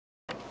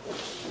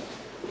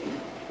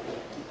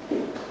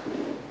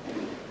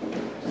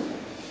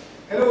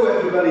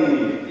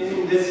everybody!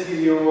 In this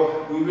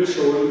video we will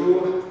show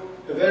you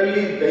a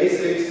very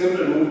basic,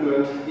 simple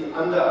movement, the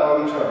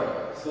underarm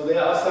turn. So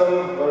there are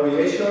some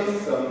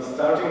variations, some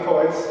starting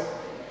points.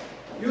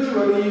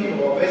 Usually,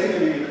 or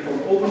basically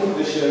from open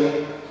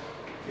position,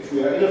 if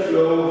we are in a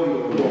flow, we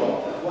will go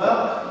up.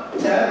 Well,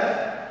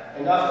 tap,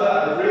 and after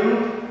I bring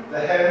the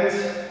hand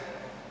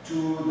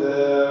to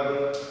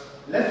the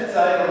left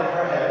side of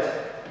her head,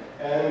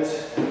 and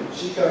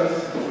she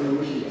comes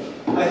through here.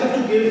 I have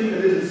to give a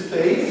little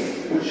space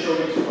to show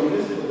it from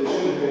this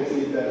position, you can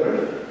see it better.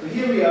 So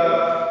here we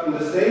are in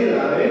the same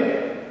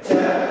line,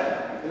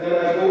 tap, and then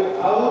I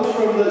go out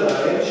from the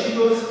line, she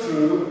goes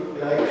through,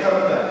 and I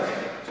come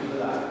back to the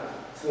line.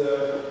 So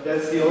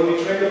that's the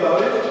only trick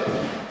about it.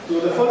 So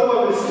the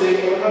follower will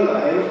stay on her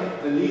line,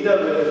 the leader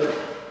will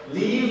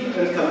leave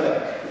and come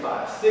back.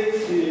 5,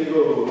 6, here you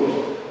go, go.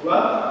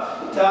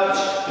 One, touch,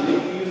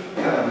 leave,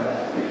 come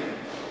back.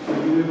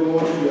 You will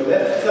go to your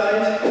left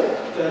side.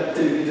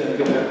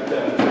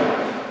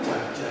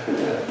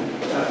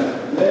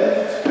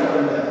 Left,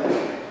 come back.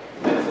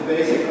 That's the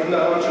basic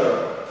underarm turn.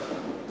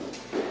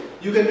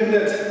 You can do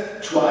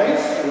that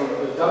twice, a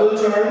double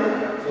turn.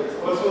 That's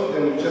also,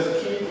 then you just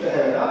keep the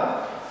hand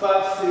up.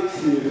 5,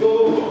 6, here you go.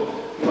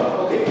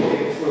 Okay,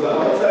 so the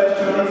outside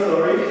turn,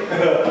 sorry.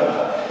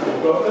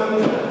 No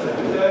problem.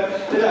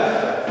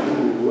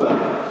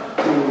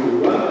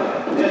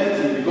 And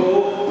here you go.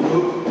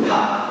 Ha.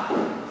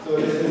 So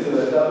this is a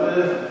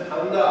double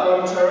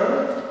underarm turn.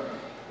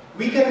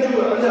 We can do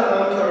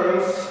underarm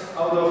turns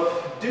out of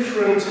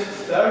different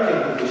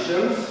starting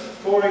positions.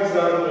 For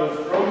example,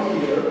 from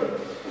here,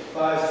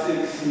 5,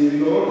 6, here we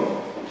go.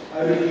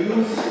 I will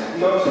use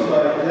not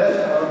my left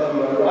arm but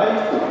my right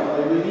arm. I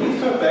release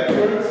her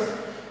backwards,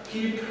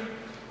 keep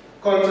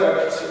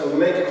contact or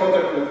make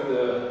contact with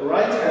the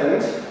right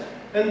hand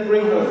and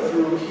bring her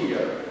through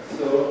here.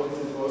 So this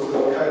is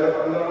also a kind of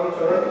underarm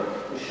turn.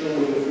 We show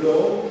you the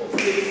flow.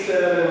 6,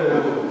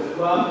 7,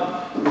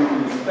 1,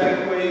 release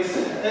back waist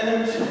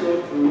and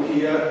go through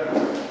here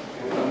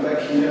and come back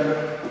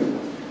here.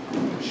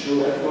 Show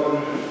that one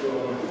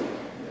from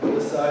the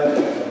other side,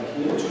 from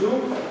here too.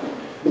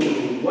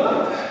 Move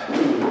up,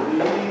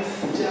 release,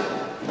 jump,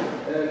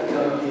 and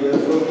come here.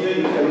 From here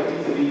you can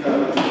easily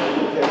come to the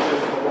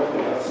catches or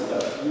whatever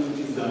stuff you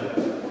desire.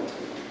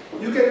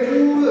 You can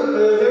do a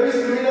very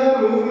similar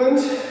movement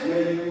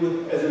where you,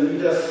 as a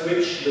leader,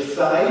 switch the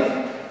side.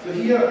 So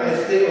here I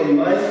stay on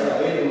my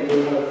side and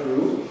bring her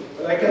through,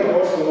 but I can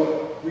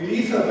also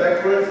release her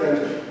backwards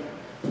and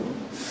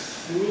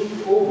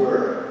sneak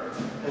over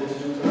and do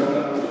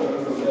another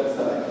turn from that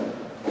side.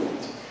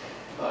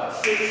 5,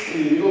 6,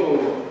 here you go.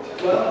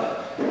 Well,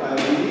 I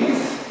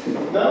release.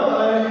 Now I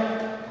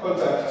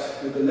contact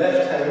with the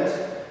left hand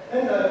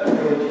and I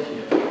bring it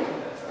here.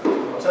 That's one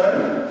more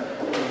time.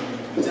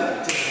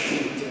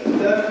 Sneak,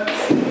 tap,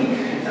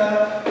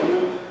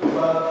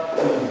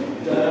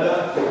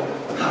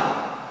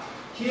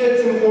 here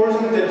it's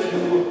important that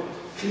you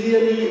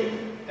clearly,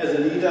 as a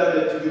leader,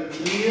 that you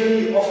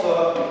clearly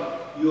offer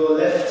your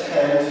left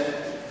hand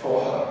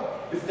for her.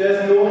 If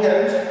there's no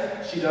hand,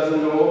 she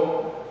doesn't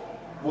know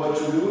what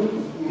to do,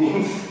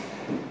 means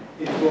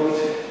it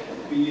won't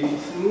be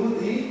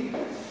smoothly.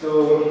 So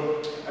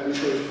I will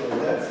show it from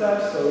that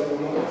side. So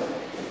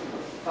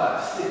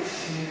 5,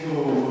 6, here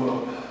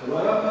go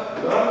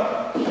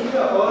up.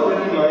 Here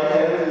already my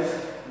hand is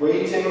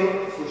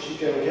waiting so she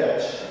can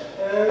catch.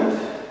 And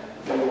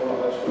go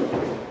out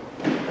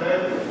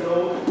and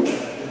flow. And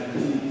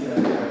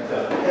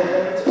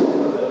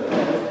over the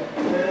hand.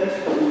 And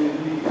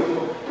we go.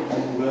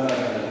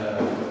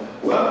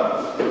 Well,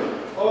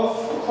 of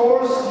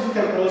course you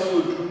can also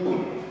do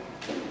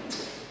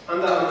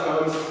underarm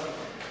turns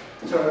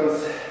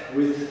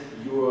with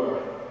your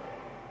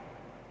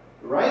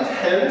right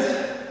hand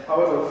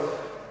out of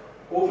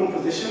open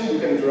position. You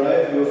can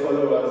drive your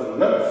followers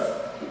nuts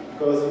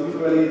because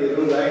usually they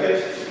don't like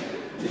it.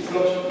 It's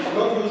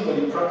not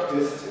usually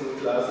practiced in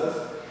classes.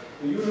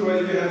 Usually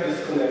you have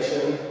this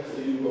connection. So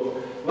you go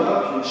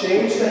up, you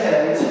change the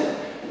hand,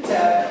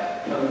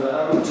 tap,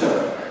 underarm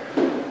turn.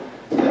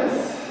 Yes,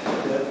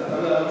 that's the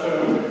underarm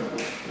turn.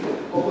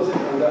 Opposite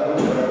underarm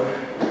turn.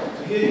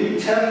 So here you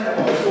tap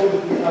also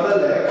with the other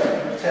leg.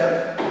 You tap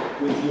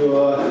with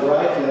your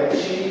right leg,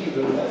 she with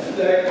the left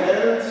leg,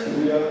 and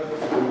we are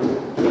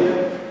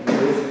here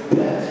with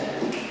that.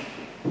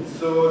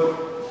 So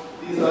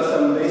these are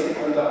some basic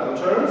underarm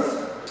turns.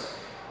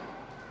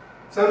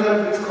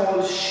 Sometimes it's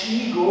called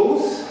she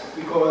goes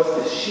because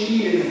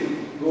she is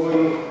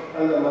going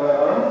under my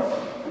arm.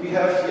 We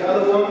have the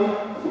other one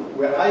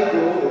where I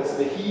go, that's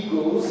the he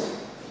goes.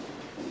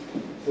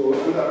 So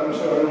underarm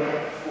turn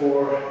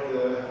for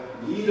the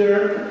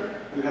leader.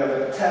 You have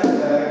a tap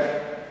back,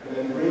 and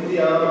then bring the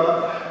arm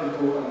up and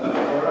go under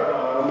her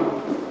arm.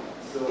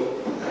 So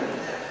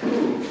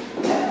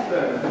tap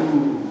and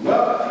move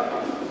up.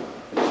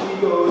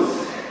 She goes,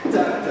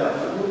 tap, tap,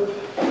 whoop.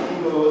 He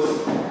goes,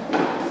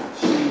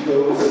 she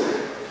goes,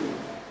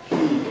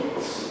 he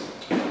goes.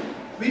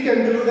 We can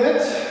do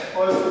that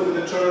also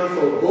with a turn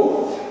for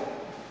both.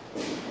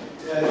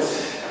 Let's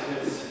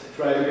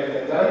try to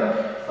get that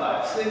done.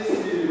 5, 6,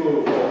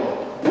 0,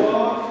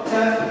 walk,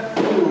 tap,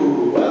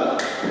 move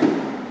up.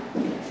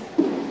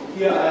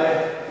 Here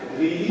I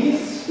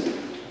release,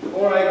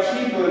 or I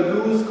keep a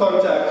loose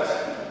contact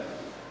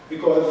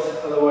because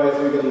otherwise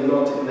we get a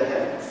knot in the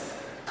hands.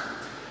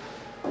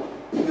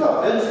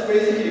 Yeah, that's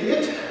basically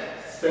it.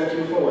 Thank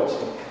you for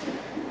watching.